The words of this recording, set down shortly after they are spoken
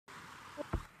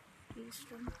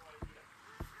stream.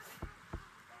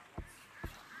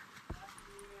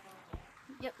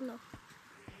 Yep, no.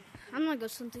 I'm not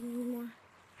ghost hunting anymore.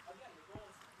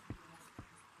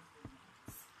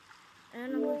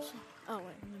 And I'm gonna... Oh,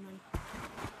 wait, never mind.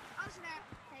 Oh, snap.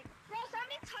 Hey, bro,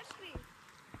 somebody touched me.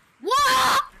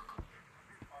 What?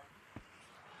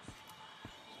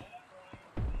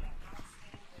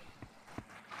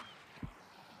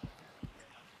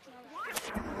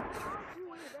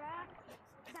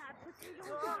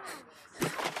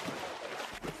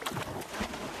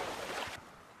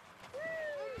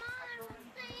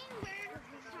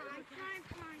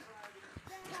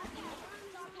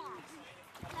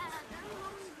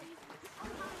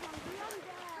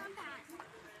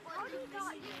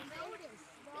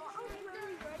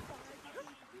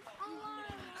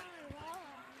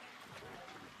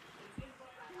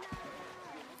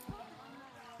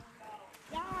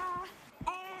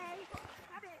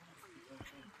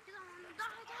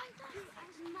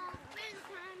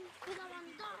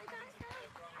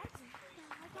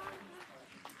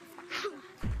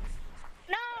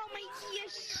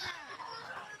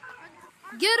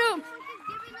 Get him!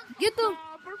 Get them!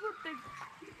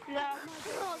 Yeah.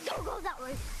 Don't go that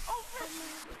way.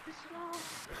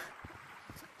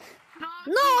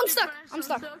 No, I'm stuck. I'm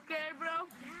stuck. Okay, bro.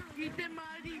 Get the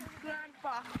mighty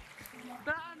grandpa.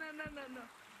 No.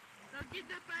 No, get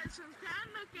the person's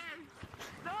hand, okay?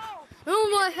 No! Oh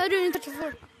my, I didn't touch the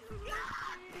floor.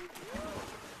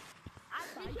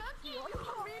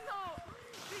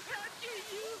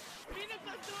 Mino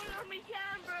controla mi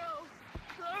hand, bro.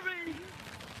 Sorry.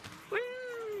 Woo!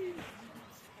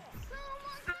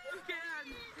 Again.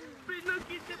 Mino,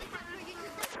 get the person.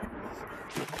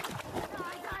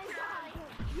 Die.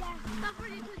 Yes, stop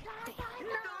ready to die.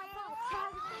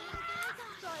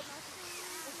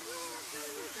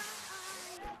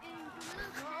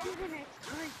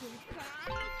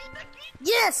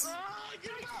 Yes! Oh,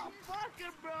 you're a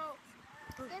fucker, bro.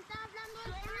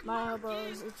 My elbow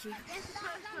is itchy. No,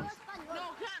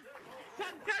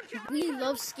 can. We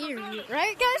love scary,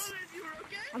 right, guys?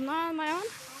 I'm not on my own.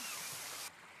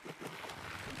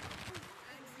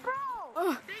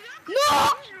 Oh.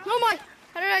 No! Oh my!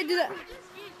 How did I do that?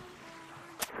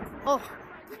 Oh.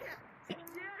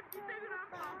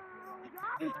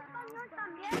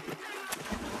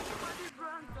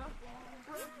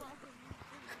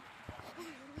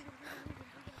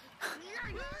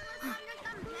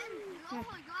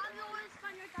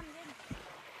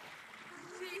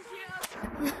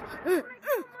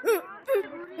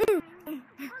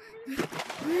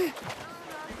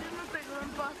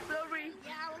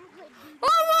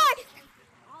 Oh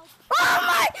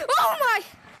my!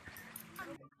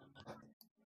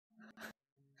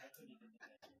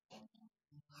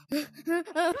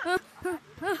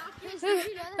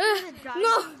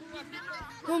 No!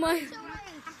 Oh my!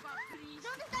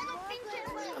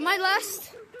 Am I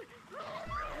last?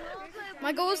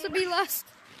 My goal is to be last.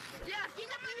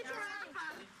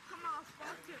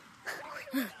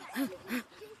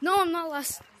 No, I'm not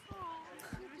last.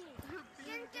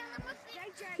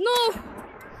 No!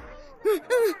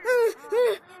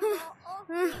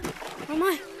 Oh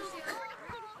my!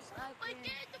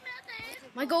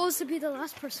 My goal is to be the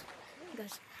last person.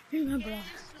 Guys, remember that.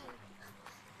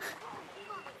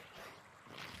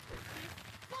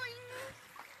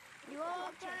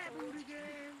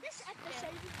 This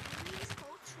episode is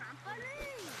called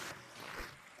Trampoline.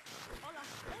 Hola.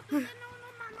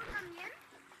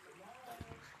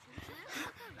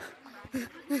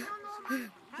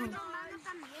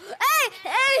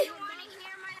 Hey!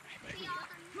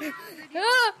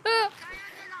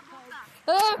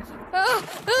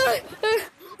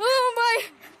 Oh my!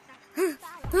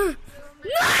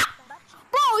 No!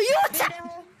 Bro,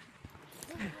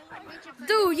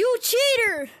 dude, you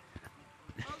cheater!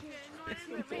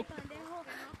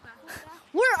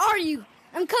 Where are you?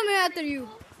 I'm coming after you.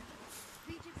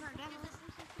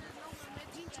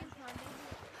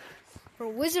 For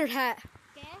wizard hat.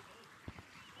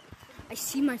 I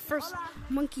see my first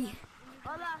monkey.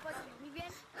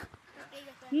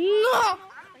 No!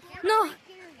 No!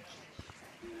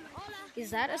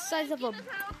 Is that a size of a...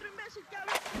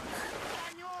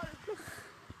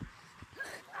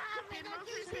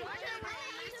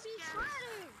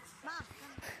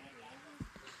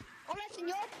 Hola,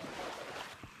 señor.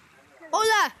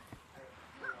 Hola!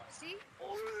 ¿Sí?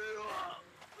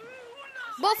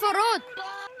 Buffarod!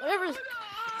 Whatever.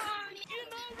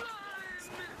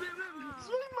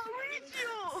 Soy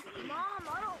Mauricio. Mom,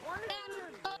 I don't want to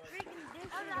freaking this.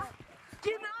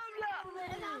 ¿Quién habla?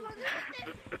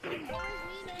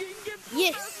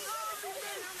 Yes!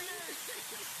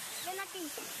 Ven aquí.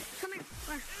 Come here.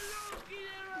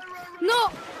 No.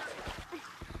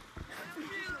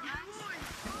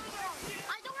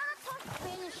 I don't want to talk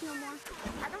Spanish no more.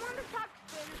 I don't want to talk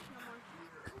Spanish no more.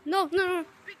 No, no, no.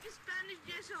 Speak Spanish,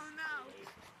 yes or no?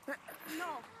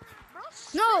 No. Bro.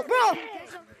 No, bro.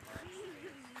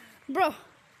 Bro.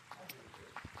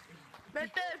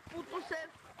 Vete, puto ser.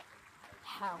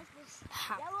 How?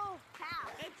 Yellow cap.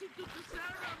 Eti tu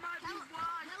serra,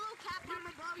 marihuana. Yellow cap on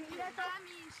my body. That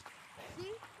means.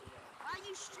 See? Why are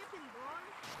you stripping, bro?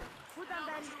 Put on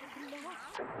that.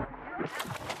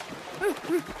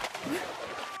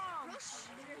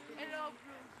 Hello,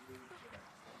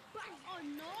 Oh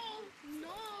no,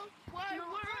 no. why, No.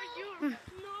 where are you?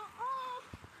 No.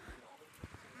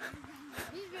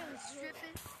 He's really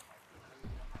stripping.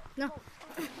 No. Bro,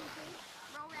 that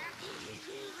no,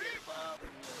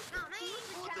 they ain't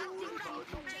just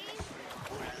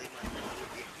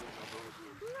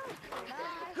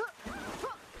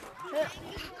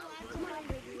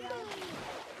counting.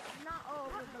 Not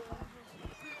over the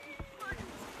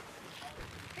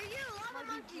Hey, you, lava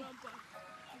monkey.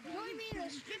 Join me in the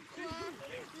strip club.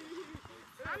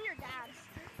 I'm your dad.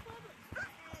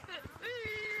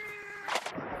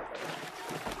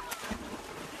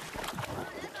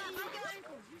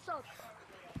 So, oh,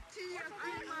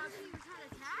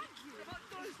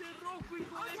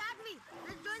 tag me.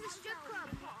 Let's join the strip club.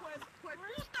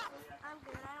 I'm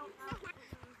good. I don't know.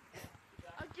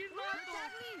 Aquí Tag mato.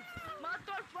 me.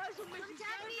 Mato al falso Come tag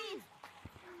mexicano. me.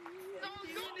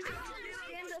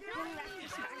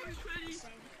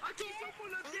 Aquí somos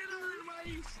la tierra del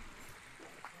maíz.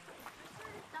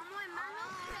 Estamos en mano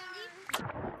feliz.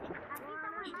 Aquí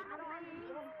estamos en mano feliz.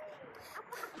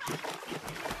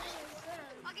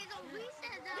 Okay, so we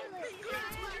said that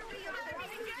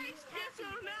Yes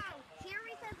or no? Here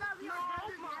says that we No, are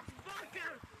brothers.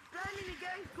 motherfucker. That in the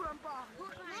game, grandpa.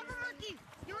 Lava monkey,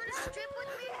 you want to strip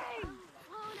with me?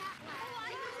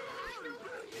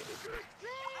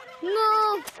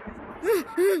 No.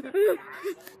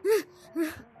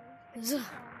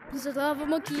 There's a lava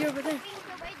monkey over there.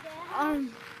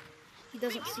 He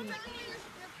doesn't see me.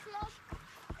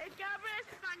 El que habla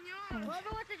español.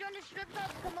 Whoever wants to join the strip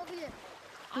club, come over here.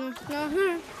 No,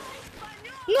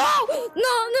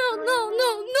 no, no, no, no,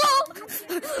 no!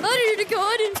 I need to go. I'm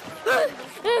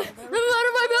out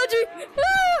of my boundary.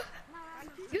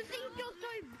 You think yo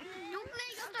soy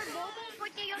bobo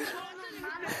porque yo soy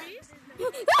normal?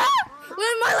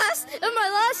 Am I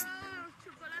last?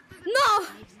 No!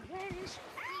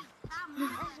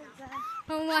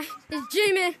 Oh my, it's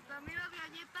J-Man. Ramiro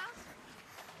galletas.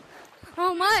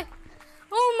 Oh my.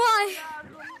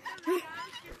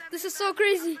 This is so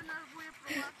crazy.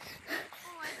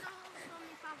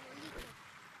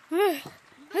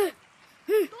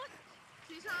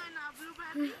 ¿Sí saben a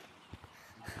Blueberry?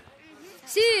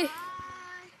 See?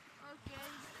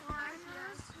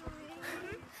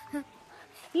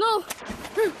 No.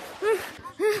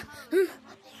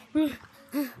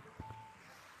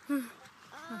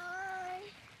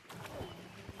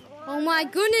 Oh my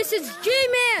goodness, it's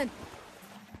J-Man.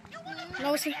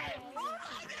 No, it's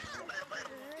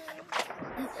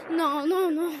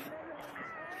no.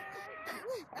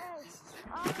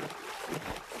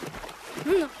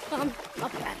 No, I'm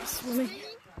up at swimming.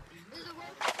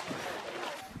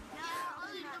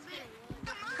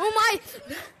 Oh my!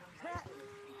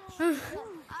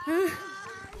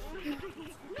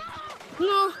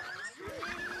 No.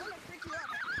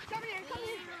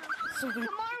 So good.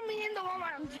 Tomorrow me in the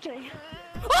Walmart. I'm just kidding.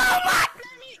 Oh my!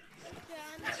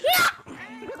 No!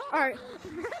 Alright.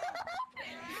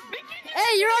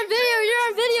 Hey, you're on video.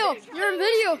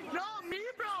 No, me,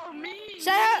 bro, me.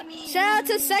 Shout out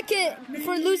to Second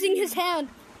for losing his hand.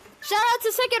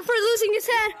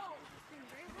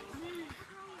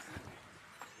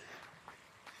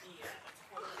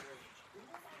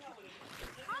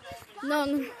 No.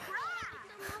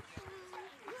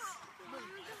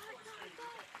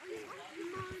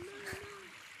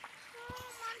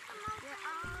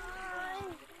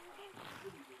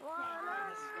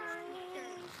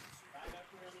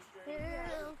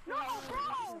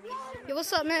 Yo,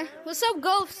 what's up, man? What's up,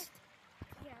 Ghost?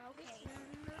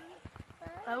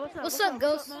 What's up,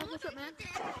 Ghost? What's up, man?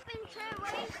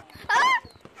 Ah!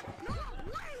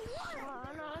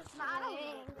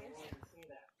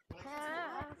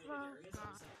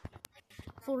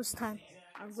 First time,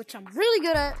 which I'm really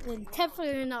good at and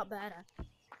definitely not bad at.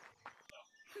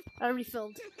 I already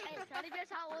filmed. Hey, try to guess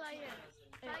how old I am.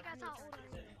 Try to guess how old I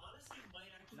am.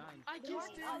 I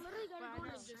kissed him.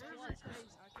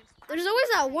 There's always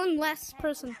that one last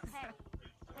person.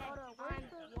 Hold on.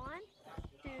 1,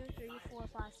 2, 3, 4,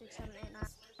 5, 6, 7, 8, 9.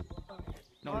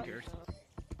 No one cares.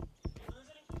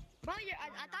 Bro,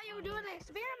 I thought you were doing an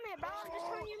experiment, bro. I'm just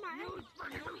telling you my age.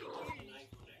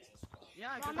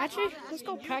 Yeah, 'cause Actually, let's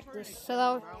go practice.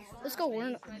 So let's go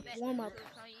warm up.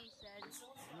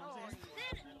 Oh,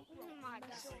 oh my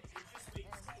god.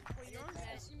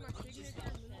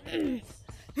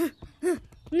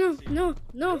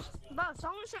 No. Bro,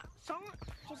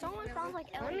 someone sounds like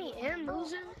Ellie and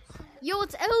loser. Yo,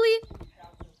 it's Ellie.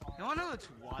 You wanna know what's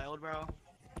wild, bro?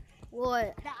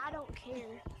 What? That I don't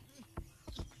care.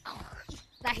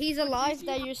 That he's alive,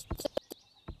 that you're